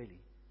 Yes, really.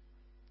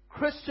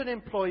 Christian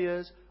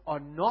employers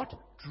are not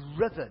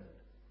driven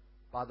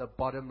by the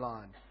bottom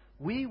line.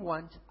 We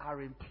want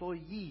our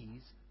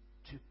employees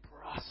to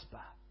prosper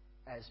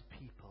as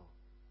people.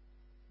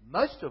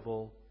 Most of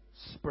all,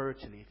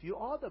 spiritually. If you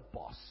are the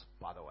boss,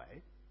 by the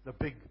way, the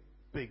big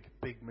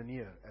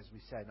meneer, as we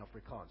say in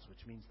Afrikaans,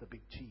 which means the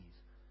big cheese.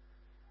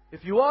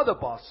 If you are the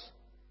boss,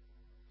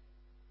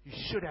 you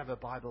should have a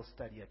Bible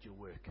study at your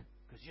work,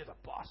 because you're the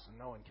boss and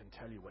no one can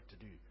tell you what to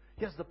do.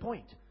 Here's the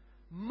point.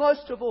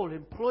 Most of all,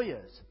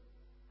 employers,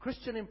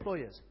 Christian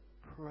employers,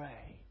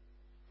 pray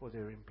for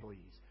their employees.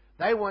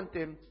 They want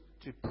them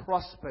to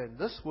prosper in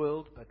this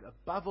world, but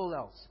above all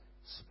else,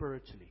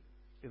 spiritually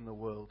in the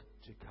world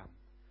to come.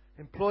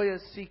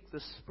 Employers seek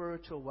the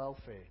spiritual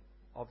welfare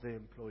of their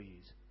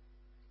employees.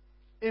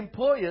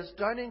 Employers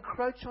don't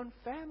encroach on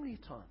family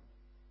time.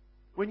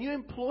 When you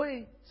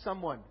employ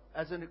someone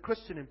as a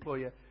Christian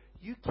employer,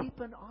 you keep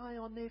an eye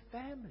on their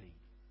family.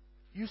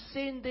 You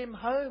send them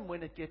home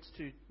when it gets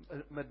to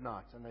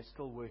midnight and they're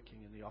still working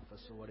in the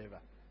office or whatever.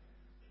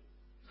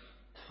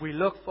 We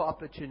look for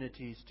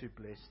opportunities to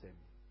bless them.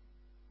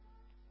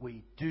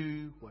 We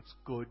do what's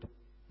good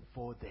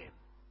for them.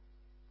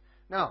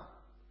 Now,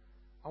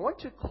 I want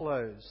to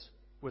close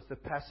with the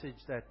passage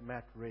that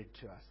Matt read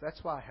to us.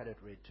 That's why I had it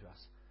read to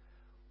us.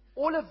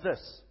 All of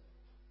this,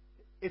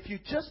 if you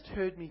just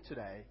heard me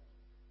today,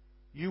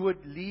 you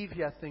would leave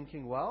here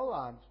thinking, well,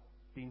 I'm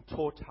being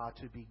taught how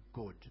to be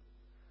good.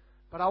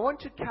 But I want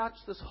to couch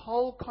this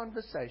whole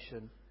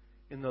conversation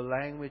in the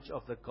language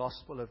of the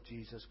gospel of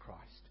Jesus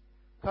Christ.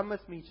 Come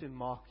with me to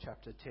Mark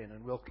chapter 10,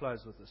 and we'll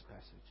close with this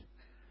passage.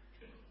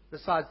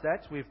 Besides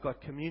that, we've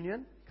got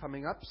communion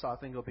coming up, so I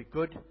think it'll be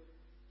good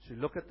to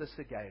look at this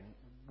again.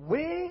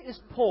 Where is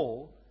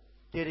Paul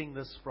getting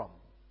this from?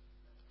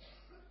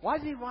 Why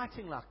is he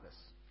writing like this?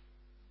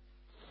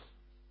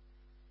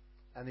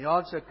 And the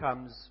answer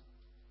comes,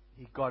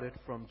 he got it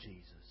from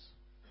Jesus.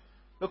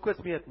 Look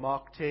with me at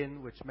Mark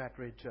 10, which Matt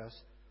read to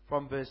us,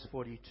 from verse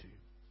 42.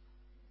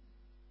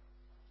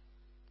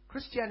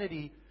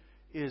 Christianity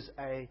is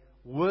a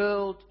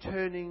world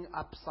turning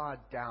upside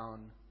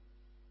down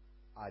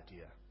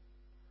idea.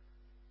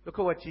 Look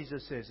at what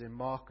Jesus says in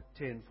Mark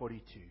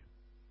 10:42.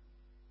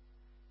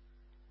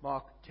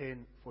 Mark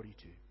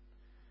 10:42.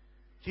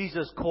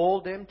 Jesus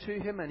called them to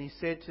him and he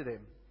said to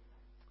them,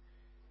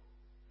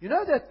 You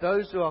know that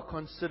those who are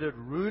considered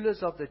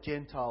rulers of the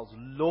Gentiles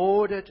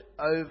lord it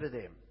over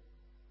them,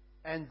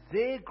 and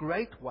their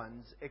great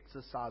ones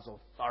exercise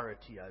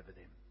authority over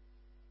them.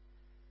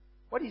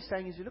 What he's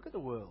saying is, you look at the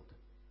world.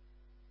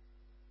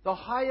 The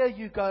higher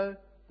you go,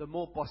 the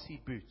more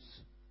bossy boots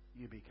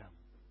you become.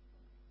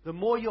 The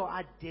more your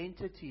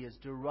identity is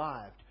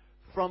derived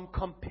from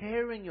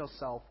comparing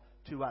yourself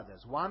to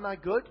others. Why am I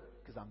good?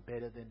 Because I'm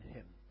better than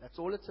him. That's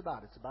all it's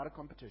about. It's about a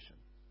competition.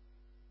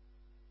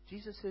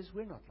 Jesus says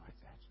we're not like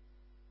that.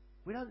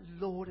 We don't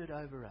lord it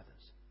over others.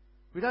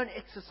 We don't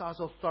exercise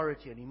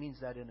authority, and he means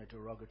that in a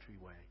derogatory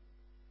way.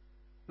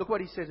 Look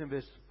what he says in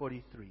verse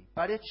 43.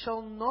 But it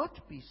shall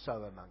not be so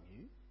among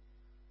you,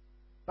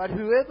 but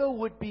whoever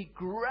would be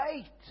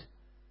great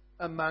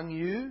among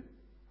you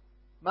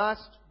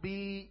must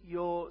be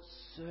your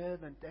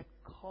servant. That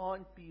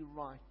can't be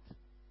right.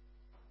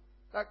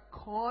 That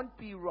can't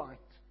be right.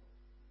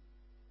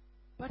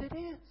 But it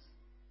is.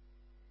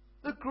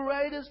 The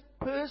greatest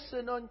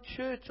person on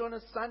church on a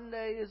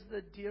Sunday is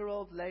the dear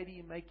old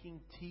lady making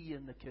tea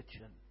in the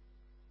kitchen.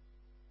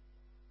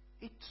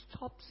 It's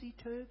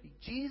topsy-turvy.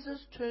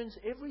 Jesus turns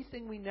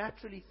everything we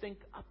naturally think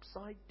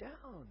upside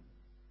down.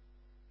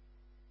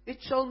 It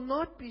shall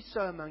not be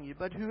so among you,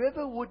 but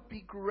whoever would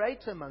be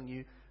great among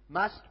you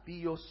must be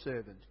your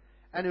servant.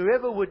 And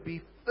whoever would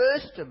be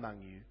first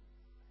among you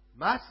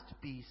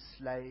must be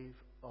slave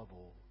of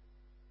all.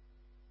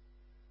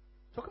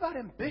 Talk about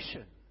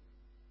ambition.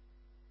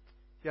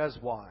 Here's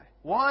why.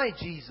 Why,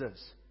 Jesus?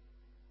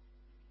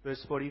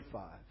 Verse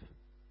 45.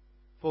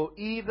 For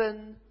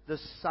even the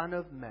Son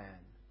of Man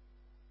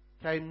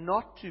came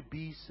not to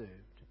be served,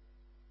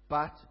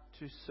 but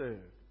to serve,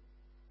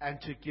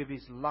 and to give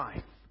his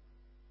life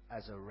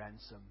as a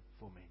ransom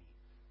for many.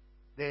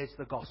 There's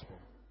the gospel.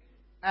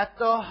 At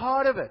the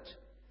heart of it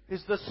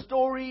is the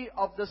story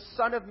of the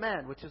Son of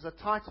Man, which is a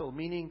title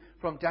meaning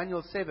from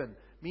Daniel 7,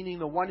 meaning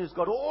the one who's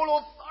got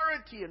all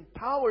authority and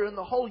power in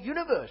the whole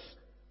universe.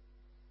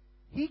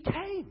 He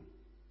came,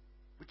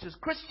 which is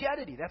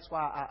Christianity. That's why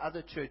our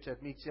other church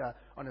that meets here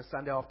on a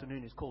Sunday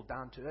afternoon is called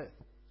Down to Earth.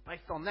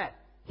 Based on that.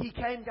 He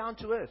came down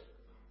to earth.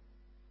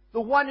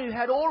 The one who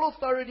had all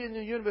authority in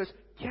the universe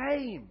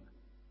came.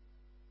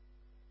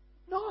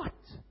 Not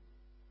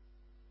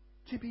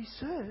to be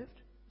served.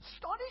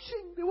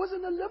 Astonishing. There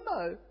wasn't a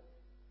limo.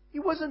 He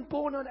wasn't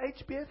born on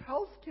HBF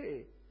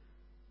healthcare.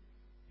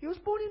 He was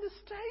born in a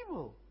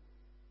stable.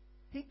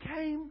 He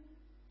came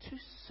to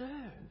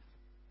serve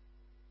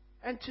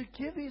and to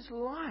give his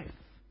life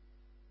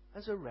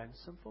as a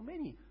ransom for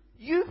many.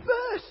 You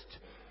first.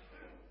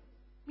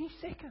 Me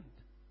second.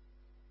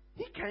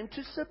 He came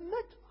to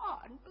submit. Oh,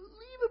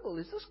 unbelievable.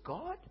 Is this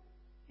God?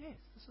 Yes,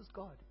 this is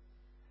God.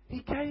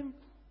 He came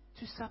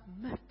to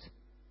submit.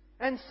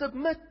 And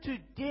submit to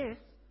death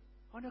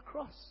on a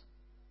cross.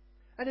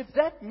 And if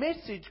that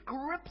message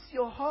grips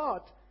your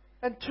heart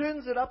and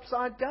turns it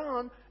upside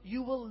down,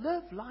 you will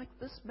live like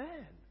this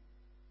man.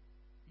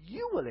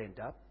 You will end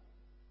up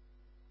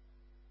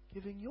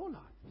giving your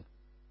life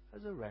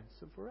as a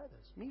ransom for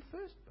others. Me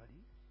first,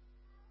 buddy.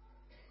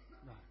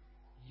 No.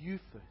 You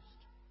first.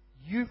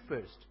 You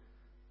first.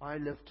 I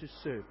live to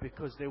serve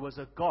because there was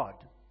a God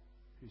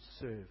who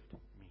served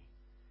me.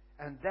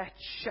 And that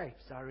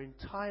shapes our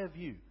entire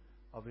view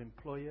of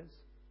employers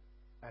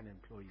and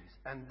employees.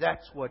 And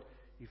that's what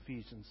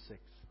Ephesians 6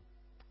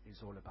 is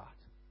all about.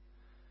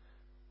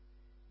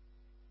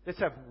 Let's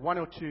have one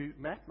or two.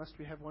 Matt, must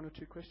we have one or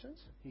two questions?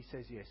 He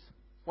says yes.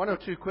 One or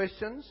two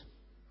questions.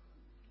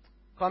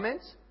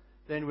 Comments?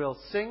 Then we'll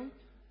sing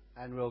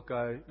and we'll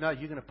go. No,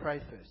 you're going to pray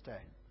first,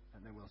 eh?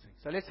 And then we'll sing.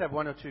 So let's have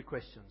one or two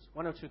questions.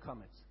 One or two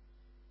comments.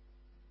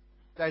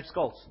 Dave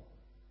Scholz.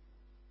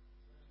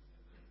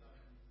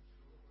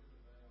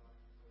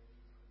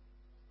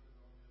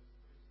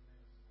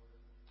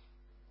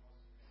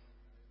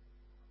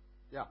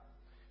 Yeah.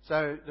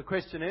 So the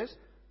question is,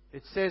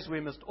 it says we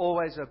must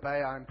always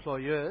obey our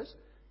employers.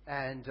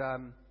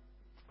 And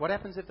what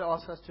happens if they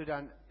ask us to do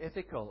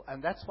unethical?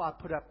 And that's why I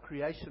put up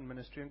creation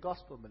ministry and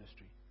gospel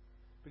ministry.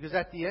 Because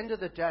at the end of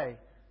the day,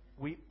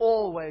 we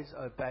always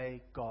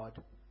obey God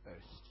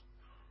first.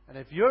 And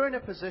if you're in a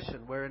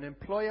position where an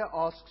employer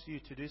asks you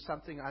to do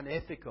something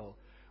unethical,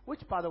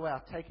 which, by the way,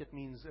 I take it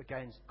means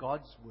against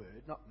God's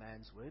word, not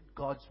man's word,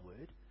 God's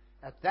word,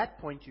 at that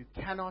point you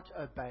cannot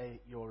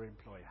obey your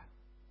employer.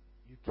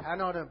 You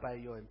cannot obey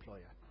your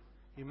employer.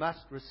 You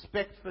must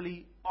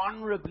respectfully,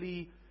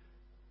 honorably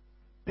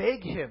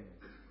beg him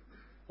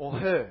or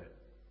her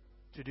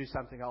to do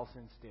something else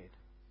instead.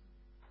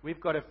 We've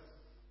got a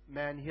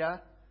man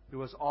here who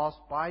was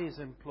asked by his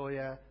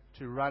employer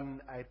to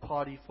run a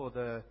party for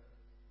the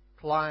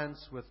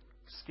clients with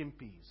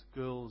skimpies,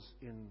 girls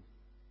in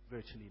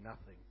virtually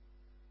nothing.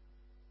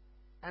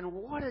 And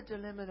what a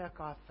dilemma that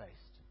guy faced.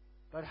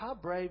 But how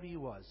brave he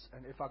was,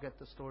 and if I get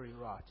the story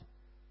right,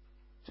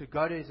 to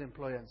go to his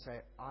employer and say,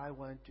 I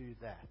won't do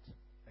that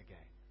again.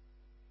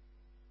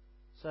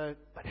 So,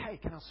 but hey,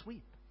 can I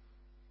sweep?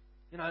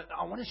 You know,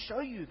 I want to show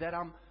you that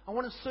I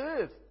want to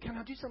serve. Can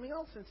I do something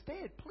else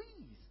instead?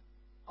 Please.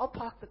 I'll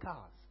park the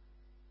cars.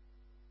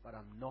 but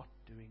I'm not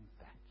doing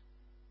that.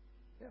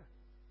 Yeah,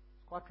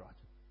 it's quite right.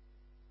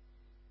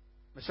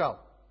 Michelle.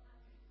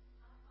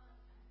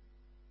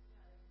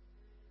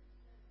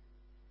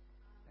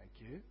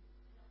 Thank you.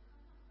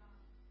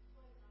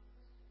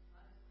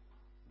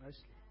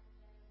 Mostly.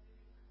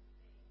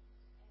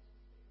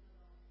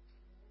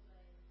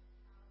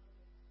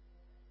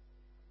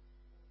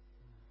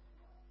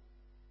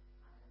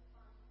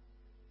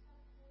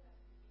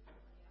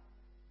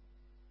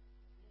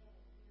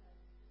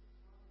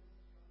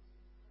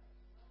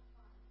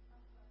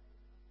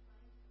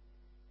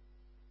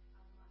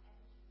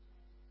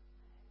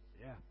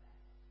 Yeah.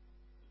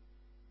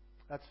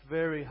 That's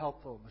very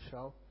helpful,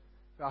 Michelle.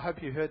 I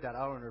hope you heard that.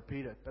 I won't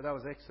repeat it, but that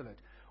was excellent.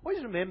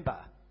 Always remember,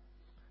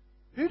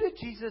 who did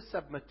Jesus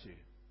submit to?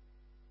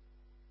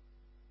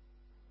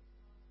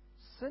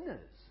 Sinners.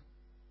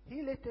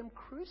 He let them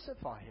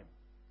crucify him.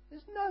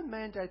 There's no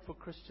mandate for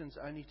Christians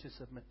only to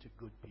submit to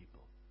good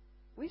people.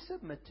 We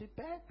submit to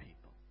bad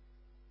people.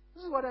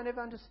 This is what I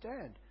never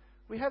understand.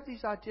 We have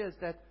these ideas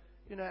that,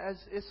 as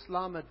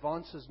Islam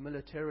advances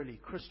militarily,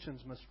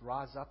 Christians must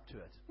rise up to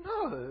it.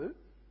 No,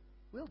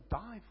 we'll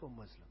die for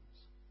Muslims.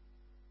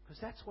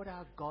 Because that's what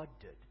our God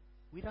did.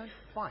 We don't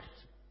fight.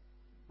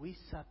 We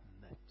submit.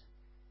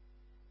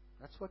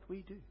 That's what we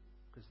do.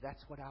 Because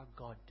that's what our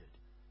God did.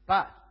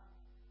 But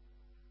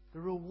the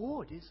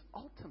reward is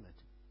ultimate.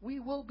 We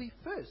will be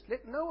first.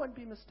 Let no one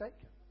be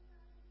mistaken.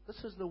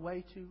 This is the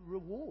way to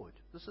reward.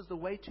 This is the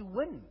way to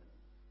win.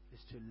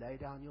 Is to lay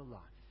down your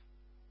life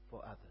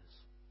for others.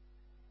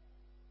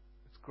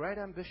 It's great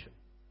ambition.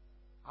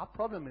 Our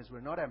problem is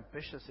we're not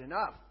ambitious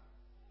enough.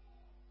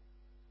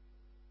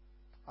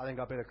 I think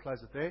I better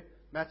close it there.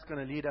 Matt's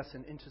going to lead us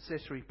in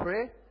intercessory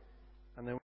prayer. And then